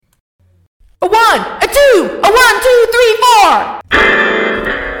A one, a two, a 1, 2, 3,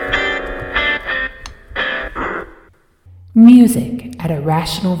 4. Music at a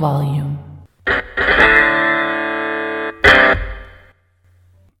rational volume.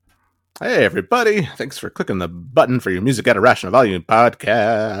 Hey everybody, thanks for clicking the button for your Music at a Rational Volume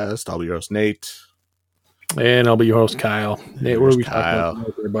podcast. I'll be your host, Nate. And I'll be your host, Kyle. Nate, what are we Kyle. talking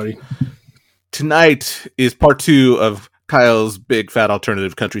about, everybody? Tonight is part 2 of Kyle's Big Fat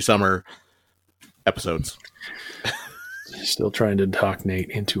Alternative Country Summer episodes. Still trying to talk Nate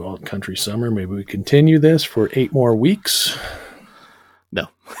into alt country summer. Maybe we continue this for 8 more weeks. No.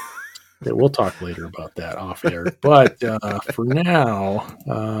 Yeah, we'll talk later about that off air. But for now,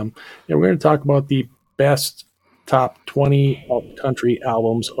 we're going to talk about the best top 20 alt country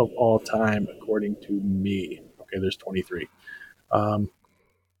albums of all time, according to me. Okay, there's 23. Let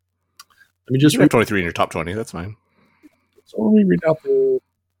me just read 23 in your top 20. That's fine. So let me read out the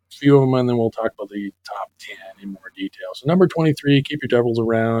few of them, and then we'll talk about the top 10 in more detail. So number 23, Keep Your Devils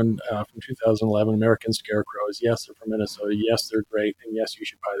Around, from 2011, American Scarecrows. Yes, they're from Minnesota. Yes, they're great. And yes, you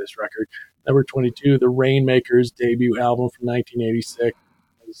should buy this record. Number 22, The Rainmakers' debut album from 1986,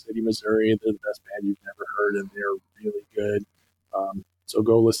 Kansas City, Missouri. They're the best band you've never heard, and they're really good. So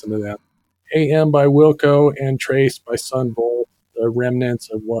go listen to them. AM by Wilco and Trace by Sunvolt, the remnants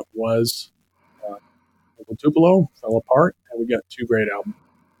of what was Tupelo fell apart, and we got 2 great albums.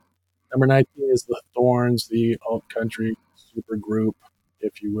 Number 19 is The Thorns, the alt-country super group,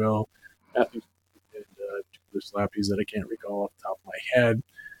 if you will. Matthew and 2 other slappies that I can't recall off the top of my head.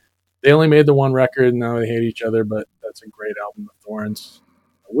 They only made the one record, and now they hate each other, but that's a great album, The Thorns.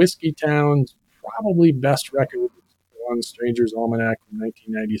 Whiskey Town's probably best record on Stranger's Almanac from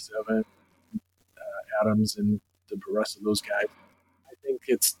 1997. Adams and the rest of those guys. I think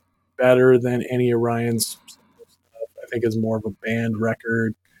it's better than any Orion's stuff. I think it's more of a band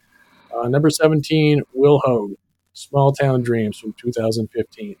record. Number 17, Will Hoge, Small Town Dreams from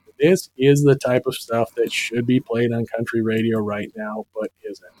 2015. This is the type of stuff that should be played on country radio right now, but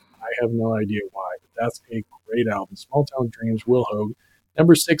isn't. I have no idea why, but that's a great album. Small Town Dreams, Will Hoge.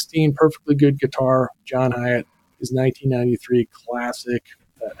 Number 16, Perfectly Good Guitar, John Hiatt, his 1993 classic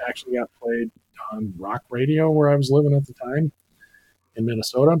that actually got played on rock radio where I was living at the time in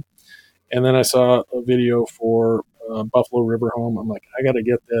Minnesota. And then I saw a video for Buffalo River Home. I'm like, I got to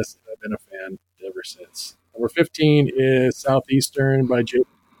get this. And I've been a fan ever since. Number 15 is Southeastern by Jason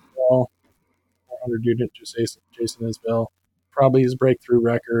Isbell. 400 unit Jason Isbell. Probably his breakthrough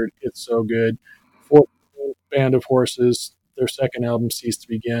record. It's so good. 14, Band of Horses. Their second album, Cease to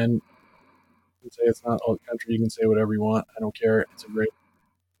Begin. You can say it's not alt country. You can say whatever you want. I don't care. It's a great.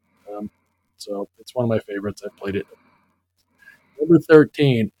 So it's one of my favorites. I've played it. Number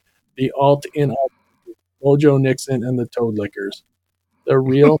 13, the alt in alt. Mojo Nixon and the Toad Lickers. The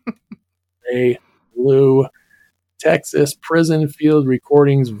Real A Blue Texas Prison Field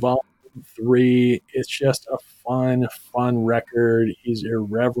Recordings Volume 3. It's just a fun record. He's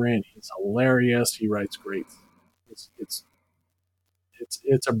irreverent. He's hilarious. He writes great. It's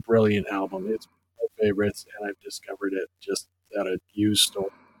a brilliant album. It's my favorites, and I've discovered it just at a used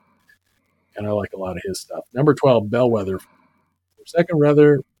store. And I like a lot of his stuff. Number 12, Bellwether. Second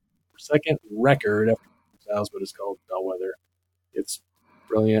record after but it's called Bellwether. It's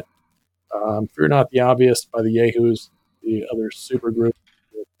brilliant. Fear Not the Obvious by the Yahoos, the other super group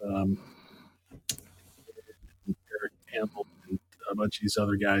with Eric Campbell and a bunch of these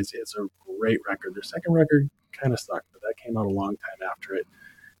other guys. It's a great record. Their second record kind of sucked, but that came out a long time after it.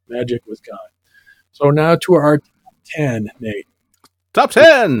 Magic was gone. So now to our top 10, Nate. Top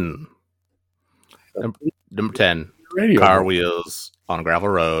 10! Number 10, Radio. Car Wheels on Gravel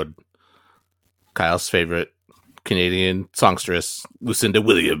Road. Kyle's favorite Canadian songstress, Lucinda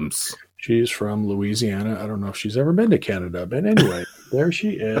Williams. She's from Louisiana. I don't know if she's ever been to Canada, but anyway, there she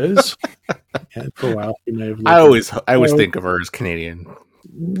is. And for a while, she may have lived I always think of her as Canadian.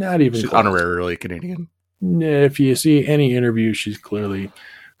 Not even she's close. Honorarily Canadian. If you see any interview, she's clearly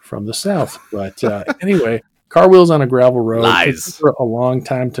from the South. But anyway, Car Wheels on a Gravel Road. Lies. It took her a long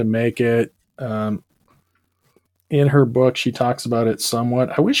time to make it. In her book, she talks about it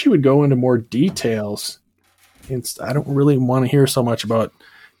somewhat. I wish she would go into more details. I don't really want to hear so much about,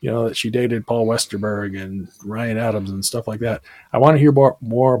 that she dated Paul Westerberg and Ryan Adams and stuff like that. I want to hear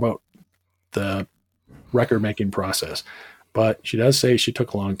more about the record-making process. But she does say she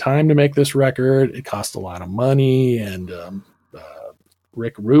took a long time to make this record. It cost a lot of money, and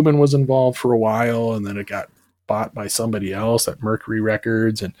Rick Rubin was involved for a while, and then it got bought by somebody else at Mercury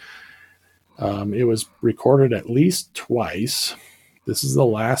Records, and it was recorded at least twice. This is the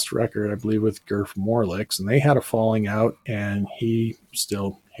last record, I believe, with Gurf Morlix, and they had a falling out, and he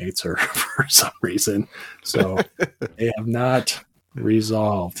still hates her for some reason. So they have not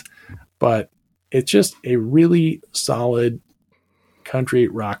resolved. But it's just a really solid country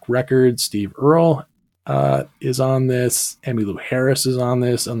rock record. Steve Earle is on this. Emmylou Harris is on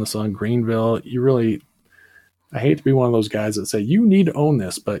this, on the song Greenville. I hate to be one of those guys that say, you need to own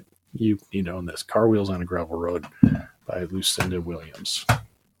this, but you need to own this. Car Wheels on a Gravel Road by Lucinda Williams.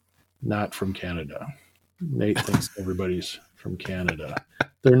 Not from Canada. Nate thinks everybody's from Canada.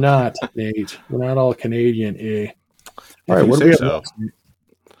 They're not, Nate. We're not all Canadian, eh? All right, what do we have next?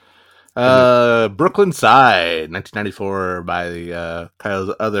 Brooklyn Side, 1994, by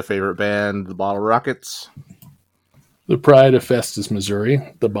Kyle's other favorite band, the Bottle Rockets. The Pride of Festus,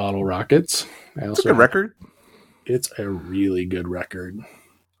 Missouri, the Bottle Rockets. It's a good record. It's a really good record.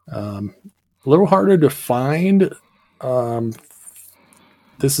 A little harder to find.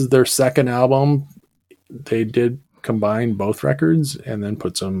 This is their second album. They did combine both records and then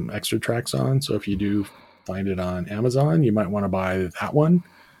put some extra tracks on. So if you do find it on Amazon, you might want to buy that one.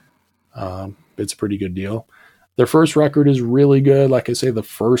 It's a pretty good deal. Their first record is really good. Like I say, the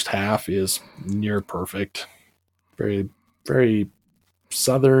first half is near perfect. Very, very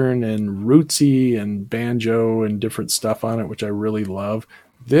Southern and rootsy and banjo and different stuff on it, which I really love.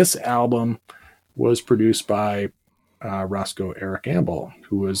 This album was produced by Roscoe Eric Amble,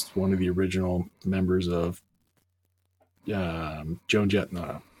 who was one of the original members of Joan Jett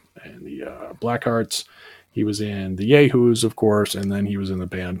and the Blackhearts. He was in the Yahoos, of course, and then he was in a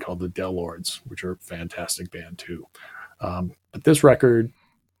band called the Del Lords, which are a fantastic band too. But this record,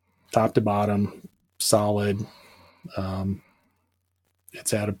 top to bottom, solid.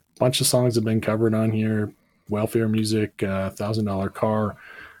 It's had a bunch of songs that have been covered on here. Welfare Music, $1,000 Car.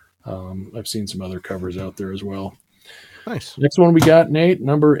 I've seen some other covers out there as well. Nice. Next one we got, Nate,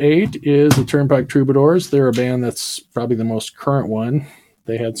 number 8 is the Turnpike Troubadours. They're a band that's probably the most current one.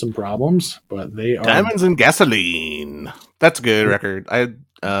 They had some problems, but they are Diamonds and Gasoline. That's a good record.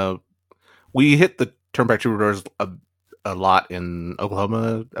 We hit the Turnpike Troubadours a lot in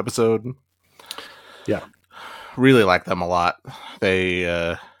Oklahoma episode. Yeah. Really like them a lot.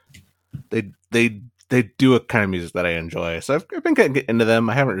 They do a kind of music that I enjoy. So I've been getting into them.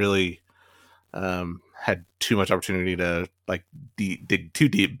 I haven't really had too much opportunity to like dig too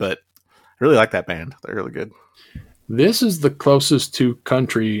deep, but I really like that band. They're really good. This is the closest to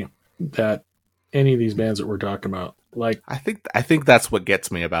country that any of these bands that we're talking about. Like, I think that's what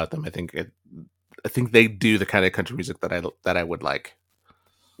gets me about them. I think they do the kind of country music that I would like.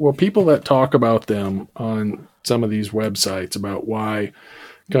 Well, people that talk about them on some of these websites about why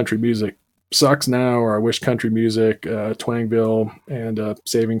country music sucks now, or I wish country music, Twangville and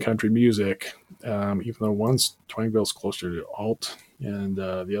Saving Country Music, even though Twangville's closer to alt and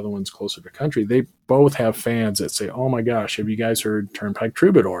the other one's closer to country, they both have fans that say, oh my gosh, have you guys heard Turnpike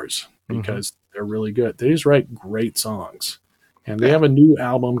Troubadours? Because they're really good. They just write great songs. And they have a new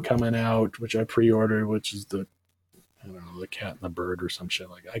album coming out, which I pre-ordered, which is the Cat and the Bird or some shit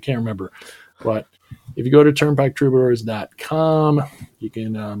like that. I can't remember. But if you go to turnpiketroubadours.com, you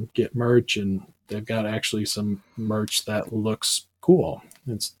can get merch, and they've got actually some merch that looks cool.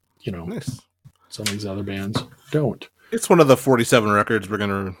 It's, nice. Some of these other bands don't. It's one of the 47 records we're going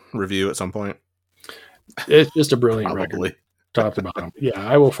to review at some point. It's just a brilliant record. Top to bottom. Yeah,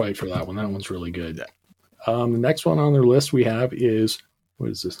 I will fight for that one. That one's really good. Yeah. The next one on their list we have is, what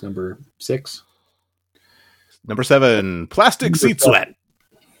is this, number 6? Number 7, Plastic Seat Sweat.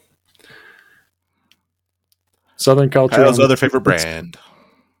 Southern Culture. Kyle's other favorite brand.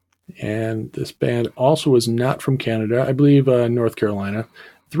 And this band also is not from Canada. I believe North Carolina.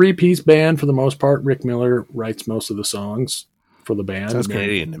 3-piece band for the most part. Rick Miller writes most of the songs for the band. Sounds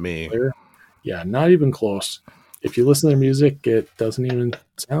Canadian to me. Yeah, not even close. If you listen to their music, it doesn't even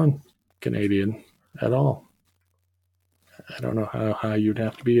sound Canadian at all. I don't know how you'd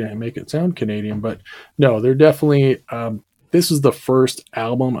have to be to make it sound Canadian, but no, they're definitely, this is the first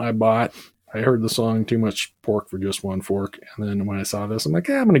album I bought. I heard the song Too Much Pork for Just One Fork. And then when I saw this, I'm like,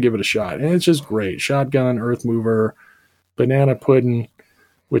 I'm going to give it a shot. And it's just great. Shotgun, Earth Mover, Banana Pudding,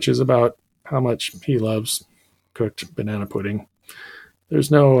 which is about how much he loves cooked banana pudding.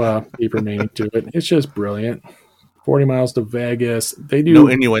 There's no deeper meaning to it. It's just brilliant. 40 Miles to Vegas. They do no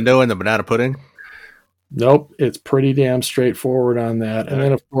innuendo in the banana pudding. Nope, it's pretty damn straightforward on that. And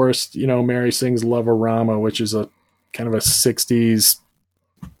then, of course, Mary sings Love-O-Rama, which is a kind of a 60s,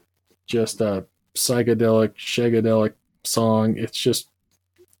 just a psychedelic, shagadelic song. It's just,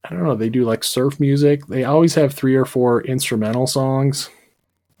 I don't know, they do like surf music. They always have 3 or 4 instrumental songs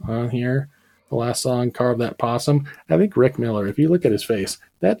on here. The last song, Carve That Possum. I think Rick Miller, if you look at his face,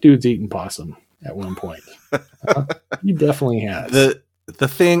 that dude's eating possum at one point. He definitely has. the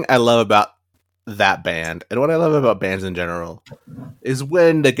thing I love about that band, and what I love about bands in general, is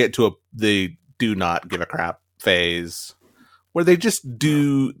when they get to they do not give a crap phase, where they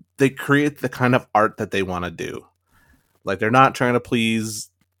create the kind of art that they want to do. Like, they're not trying to please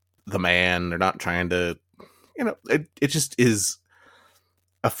the man. They're not trying to, it just is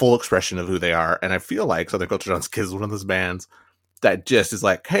a full expression of who they are. And I feel like Southern Culture Junks is one of those bands that just is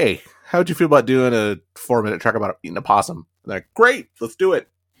like, hey, how'd you feel about doing a 4-minute track about eating a possum? And they're like, great, let's do it.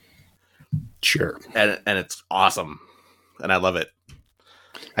 Sure. And it's awesome. And I love it.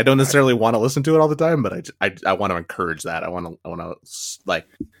 I don't necessarily want to listen to it all the time, but I want to encourage that. I want to like,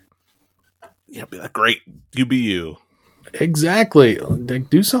 be like, great, you be you. Exactly. Like,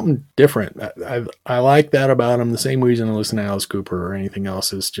 do something different. I like that about them. The same reason I listen to Alice Cooper or anything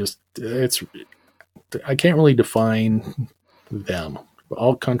else is just, I can't really define them.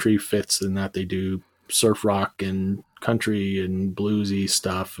 All country fits in that they do surf rock and country and bluesy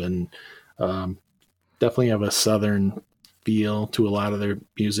stuff, and definitely have a Southern feel to a lot of their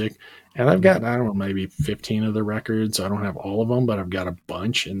music. And I've got, I don't know, maybe 15 of the records. I don't have all of them, but I've got a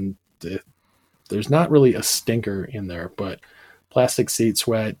bunch, and there's not really a stinker in there, but Plastic Seat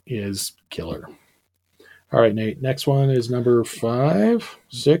Sweat is killer. All right, Nate, next one is number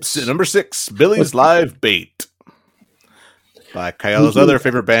 6. Number 6, Billy's Live Bait, by Kyle's other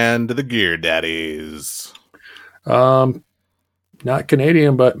favorite band, the Gear Daddies. Not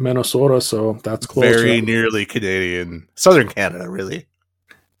Canadian, but Minnesota, so that's close. Very nearly Canadian. Southern Canada, really.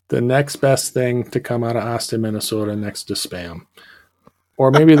 The next best thing to come out of Austin, Minnesota, next to Spam.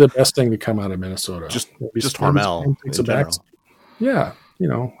 Or maybe the best thing to come out of Minnesota. Just Hormel. Yeah,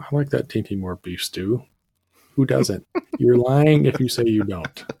 I like that Tinty Moore beef stew. Who doesn't? You're lying if you say you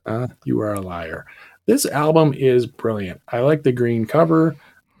don't. You are a liar. This album is brilliant. I like the green cover.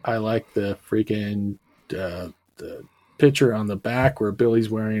 I like the freaking the picture on the back where Billy's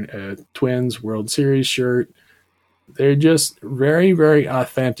wearing a Twins World Series shirt. They're just very, very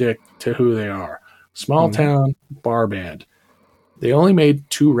authentic to who they are. Small town bar band. They only made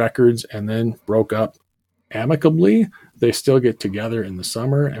 2 records and then broke up amicably. They still get together in the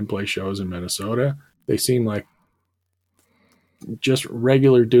summer and play shows in Minnesota. They seem like just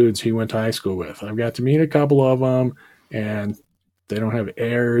regular dudes he went to high school with. I've got to meet a couple of them, and they don't have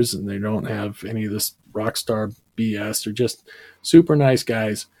airs, and they don't have any of this rock star BS. They're just super nice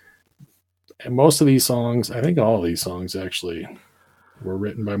guys. And most of these songs, I think all of these songs actually, were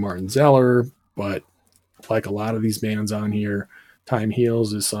written by Martin Zeller, but like a lot of these bands on here, Time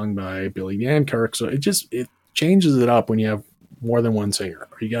Heals is sung by Billy Dankirk. So it changes it up when you have more than one singer,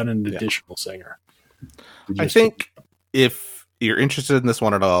 or you got an additional singer. I think if you're interested in this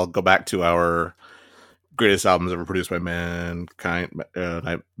one at all, go back to our greatest albums ever produced by mankind.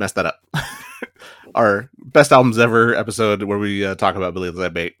 I messed that up. Our best albums ever episode where we talk about Billy's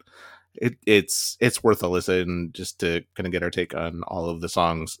Live Bait. It's worth a listen just to kind of get our take on all of the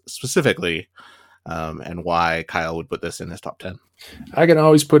songs specifically, and why Kyle would put this in his top 10. I can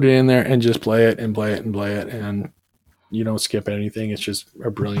always put it in there and just play it and play it and play it, and you don't skip anything. It's just a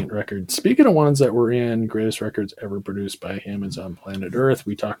brilliant record. Speaking of ones that were in greatest records ever produced by him, is on Planet Earth.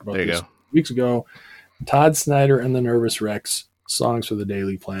 We talked about this weeks ago. Todd Snyder and the Nervous Wrecks, Songs for the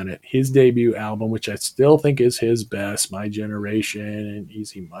Daily Planet. His debut album, which I still think is his best, My Generation and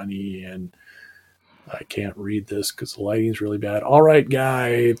Easy Money, and I can't read this because the lighting's really bad. All Right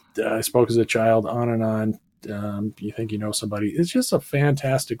Guy, I Spoke as a Child, on and on. You Think You Know Somebody. It's just a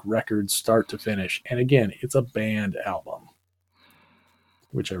fantastic record start to finish. And again, it's a band album,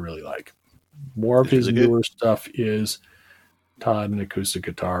 which I really like. More of his newer stuff is Todd and acoustic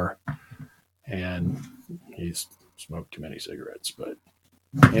guitar, and he's smoked too many cigarettes. But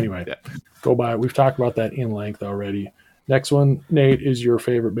anyway, go by it. We've talked about that in length already. Next one, Nate, is your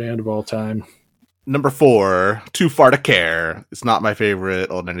favorite band of all time. Number 4, Too Far to Care. It's not my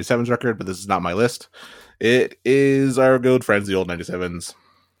favorite Old 97s record, but this is not my list. It is our good friends, the Old 97s.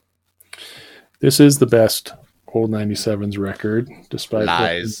 This is the best Old 97s record, despite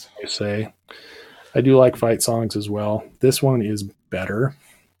lies. What I say. I do like fight songs as well. This one is better.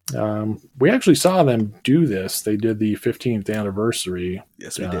 We actually saw them do this. They did the 15th anniversary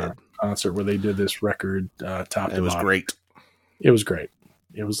concert where they did this record top to bottom. It was great. It was great.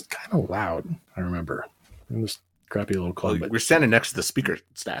 It was kind of loud, I remember. It was crappy little club. We're standing next to the speaker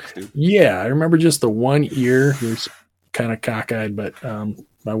stacks, dude. Yeah, I remember just the one ear. He was kind of cockeyed, but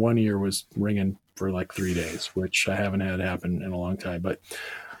my one ear was ringing for like 3 days, which I haven't had happen in a long time. But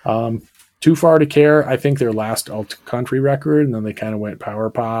Too Far to Care, I think their last alt country record, and then they kind of went power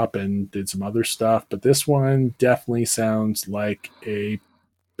pop and did some other stuff. But this one definitely sounds like a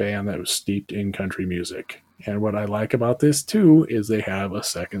band that was steeped in country music. And what I like about this too is they have a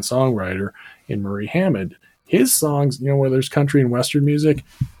second songwriter in Murray Hammond. His songs, where there's country and western music,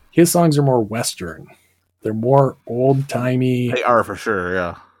 his songs are more western. They're more old timey. They are for sure,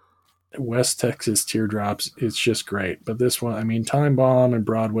 yeah. West Texas Teardrops. It's just great. But this one, Time Bomb and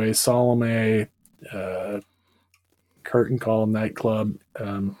Broadway, Salome, Curtain Call Nightclub.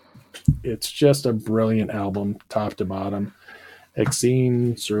 It's just a brilliant album, top to bottom.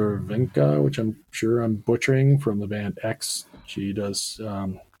 Exene Cervenka, which I'm sure I'm butchering, from the band X. She does.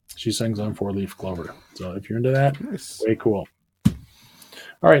 She sings on Four Leaf Clover. So if you're into that, Nice. way cool.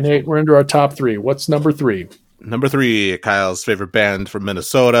 All right, Nate, we're into our top three. What's number 3? Number 3, Kyle's favorite band from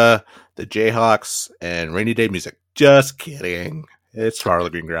Minnesota, the Jayhawks, and Rainy Day Music. Just kidding. It's Tomorrow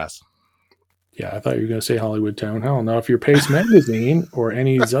the Greengrass. Yeah, I thought you were going to say Hollywood Town Hall. Now, if you're Pace Magazine or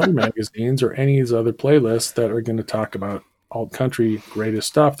any of these other magazines or any of these other playlists that are going to talk about alt country greatest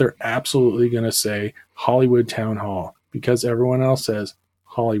stuff, they're absolutely going to say Hollywood Town Hall because everyone else says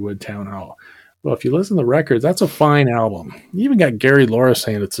Hollywood Town Hall. Well, if you listen to the records, that's a fine album. You even got Gary Laura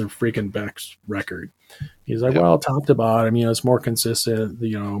saying it's a freaking best record. He's like, well, top to bottom, it's more consistent.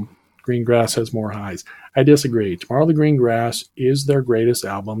 Greengrass has more highs. I disagree. Tomorrow the Greengrass is their greatest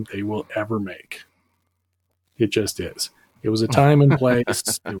album they will ever make. It just is. It was a time and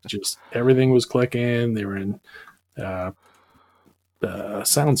place. It was just everything was clicking. They were in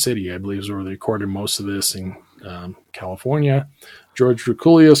Sound City, I believe, is where they recorded most of this in California. George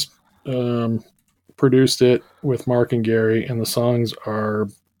Drakoulias produced it with Mark and Gary, and the songs are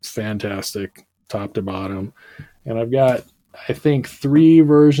fantastic, top to bottom. And I've got, I think, 3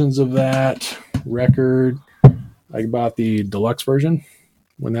 versions of that record. I bought the deluxe version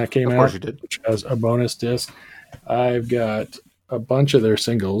when that came out. Of course you did. Which has a bonus disc. I've got a bunch of their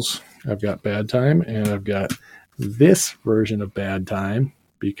singles. I've got Bad Time, and I've got this version of Bad Time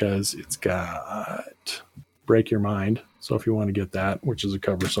because it's got Break Your Mind. So if you want to get that, which is a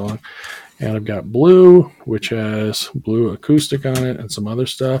cover song. And I've got Blue, which has Blue acoustic on it and some other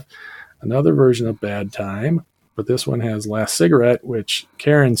stuff. Another version of Bad Time, but this one has Last Cigarette, which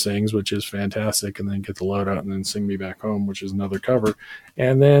Karen sings, which is fantastic, and then Get the Load Out and then Sing Me Back Home, which is another cover.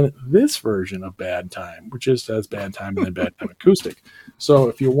 And then this version of Bad Time, which just has Bad Time and then Bad Time acoustic. So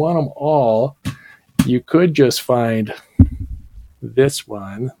if you want them all, you could just find this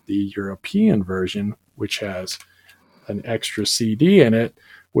one, the European version, which has an extra CD in it,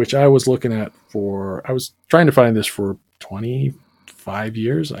 which I was looking at I was trying to find this for 25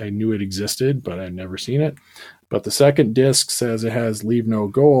 years. I knew it existed, but I'd never seen it. But the second disc says it has Leave No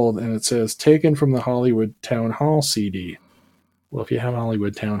Gold, and it says taken from the Hollywood Town Hall CD. Well, if you have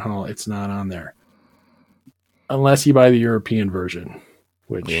Hollywood Town Hall, it's not on there. Unless you buy the European version,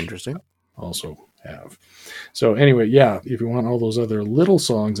 which Interesting. also have. So anyway, yeah, if you want all those other little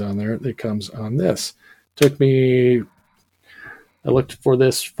songs on there, it comes on this. I looked for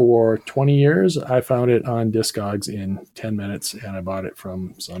this for 20 years. I found it on Discogs in 10 minutes, and I bought it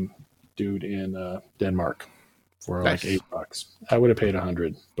from some dude in Denmark for like $8. I would have paid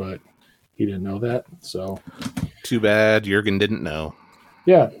 $100, but he didn't know that. So Too bad Jurgen didn't know.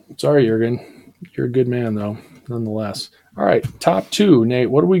 yeah, sorry, Jurgen. You're a good man, though, nonetheless. All right, top 2,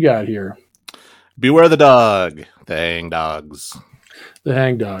 Nate. What do we got here? Beware the Dog. The Hang Dogs. The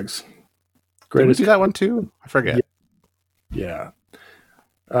Hang Dogs. Did we see that one too? I forget. Yeah.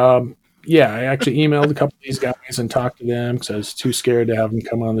 I actually emailed a couple of these guys and talked to them because I was too scared to have them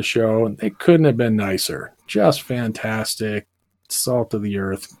come on the show, and they couldn't have been nicer. Just fantastic, salt of the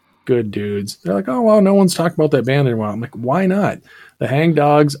earth, good dudes. They're like, oh, well, no one's talking about that band in a while. I'm like, why not? The Hang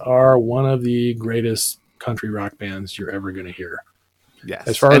Dogs are one of the greatest country rock bands you're ever going to hear. Yes.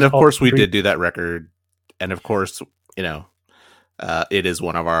 As far and as of course, we country- did do that record. And of course, it is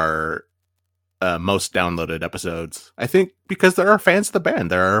one of our most downloaded episodes. I think because there are fans of the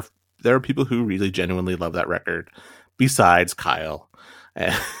band. There are people who really genuinely love that record, besides Kyle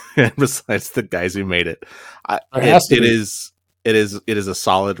and besides the guys who made it. It is a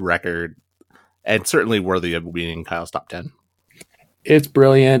solid record and certainly worthy of being Kyle's top 10. It's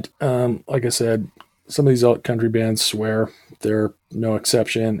brilliant. Like I said, some of these alt country bands swear. They're no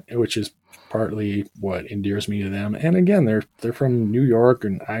exception, which is partly what endears me to them. And again, they're from New York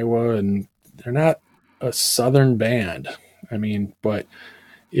and Iowa, and they're not a Southern band. But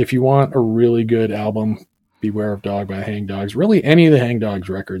if you want a really good album, Beware of Dog by the Hang Dogs. Really, any of the Hang Dogs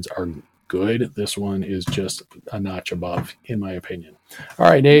records are good. This one is just a notch above, in my opinion. All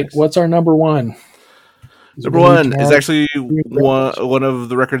right, Nate, Nice. what's our number 1? Number 1 is actually one of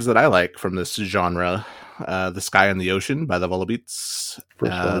the records that I like from this genre. The Sky and the Ocean by the Volbeats.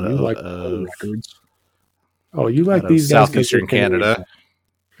 First of all, you like the records. Oh, you like out of these guys 'cause Southeastern they're Canadian. Canada.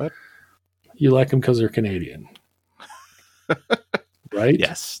 you like them because they're Canadian, right?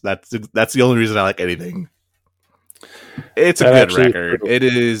 Yes, that's the only reason I like anything. It's a That good record. It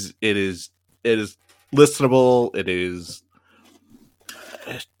is listenable. It is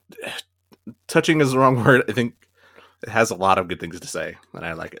touching is the wrong word. I think it has a lot of good things to say, and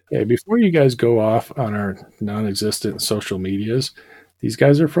I like it. Okay, before you guys go off on our non-existent social medias, these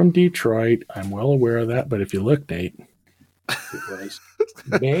guys are from Detroit. I'm well aware of that, but if you look, Nate, it was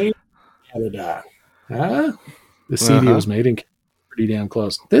made in Canada. Huh? The CD was made in Canada. Pretty damn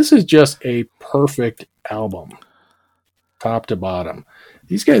close. This is just a perfect album, top to bottom.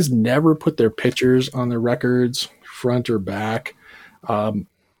 These guys never put their pictures on their records, front or back.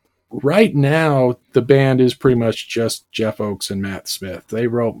 Right now, the band is pretty much just Jeff Oakes and Matt Smith. They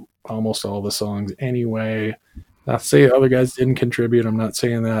wrote almost all the songs anyway. Not to say other guys didn't contribute. I'm not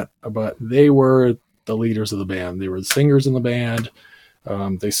saying that, but they were the leaders of the band. They were the singers in the band.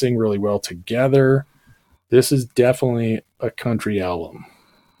 They sing really well together. This is definitely a country album.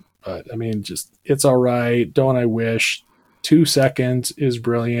 But, I mean, just, it's all right. Don't I Wish? 2 Seconds is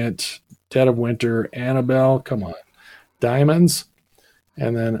brilliant. Dead of Winter. Annabelle. Come on. Diamonds.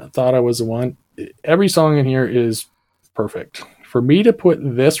 And then Thought I Was the One. Every song in here is perfect. For me to put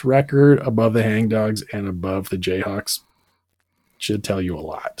this record above the Hang Dogs and above the Jayhawks should tell you a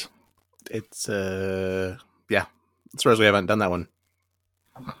lot. It's, yeah. As far as we haven't done that one.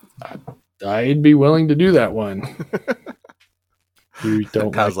 I'd be willing to do that one. You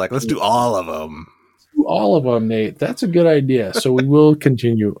don't. I was like, let's do all of them. Do all of them, Nate. That's a good idea. So we will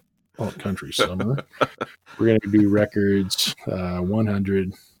continue Alt Country Summer. We're going to do records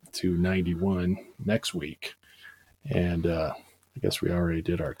 100 to 91 next week. And I guess we already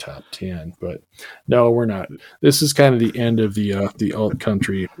did our top 10, but no, we're not. This is kind of the end of the Alt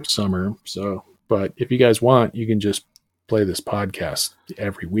Country Summer. So, but if you guys want, you can just play this podcast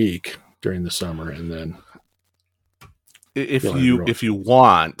every week during the summer, and then if you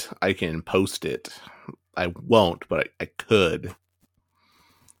want, I can post it. I won't, but I could.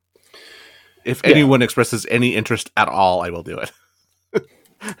 If anyone expresses any interest at all, I will do it.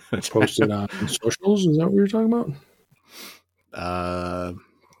 Post it on socials. Is that what you're talking about?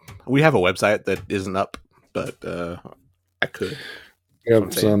 We have a website that isn't up, but I could. We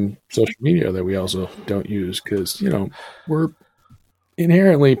have some social media that we also don't use because, we're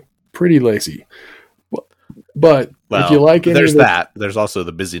inherently pretty lazy. But if you like it, there's that. There's also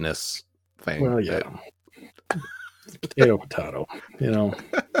the busyness thing. Well, yeah. Potato.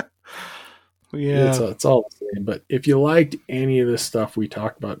 Yeah, it's all the same. But if you liked any of this stuff we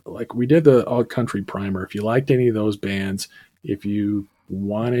talked about, like we did the Alt Country Primer, if you liked any of those bands, if you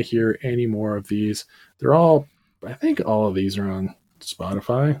want to hear any more of these, I think all of these are on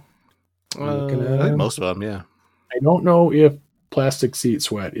Spotify. I think most of them, yeah. I don't know if Plastic Seat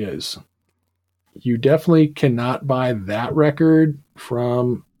Sweat is. You definitely cannot buy that record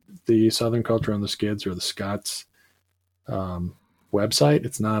from the Southern Culture on the Skids or the Scots website.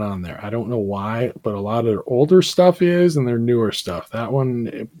 It's not on there. I don't know why, but a lot of their older stuff is, and their newer stuff. That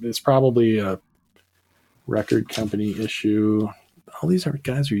one is probably a record company issue. All these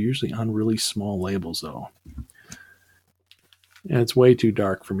guys are usually on really small labels, though. And it's way too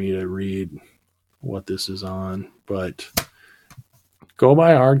dark for me to read what this is on, but go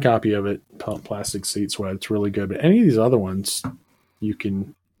buy a hard copy of it. Plastic Seat Sweat. It's really good. But any of these other ones, you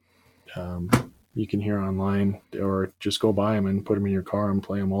can hear online, or just go buy them and put them in your car and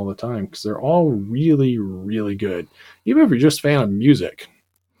play them all the time because they're all really, really good. Even if you're just a fan of music.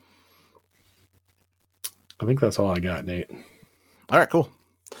 I think that's all I got, Nate. All right, cool.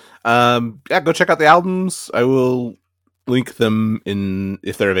 Go check out the albums. I will link them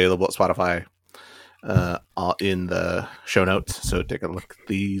if they're available at Spotify in the show notes. So take a look at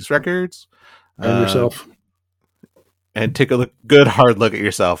these records. And yourself. And take a good hard look at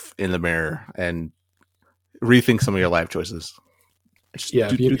yourself in the mirror and rethink some of your life choices. If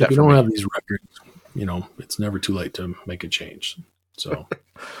you don't have these records, it's never too late to make a change. So,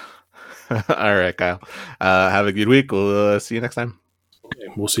 all right, Kyle. Have a good week. We'll see you next time. Okay,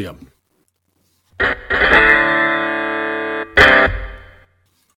 we'll see you.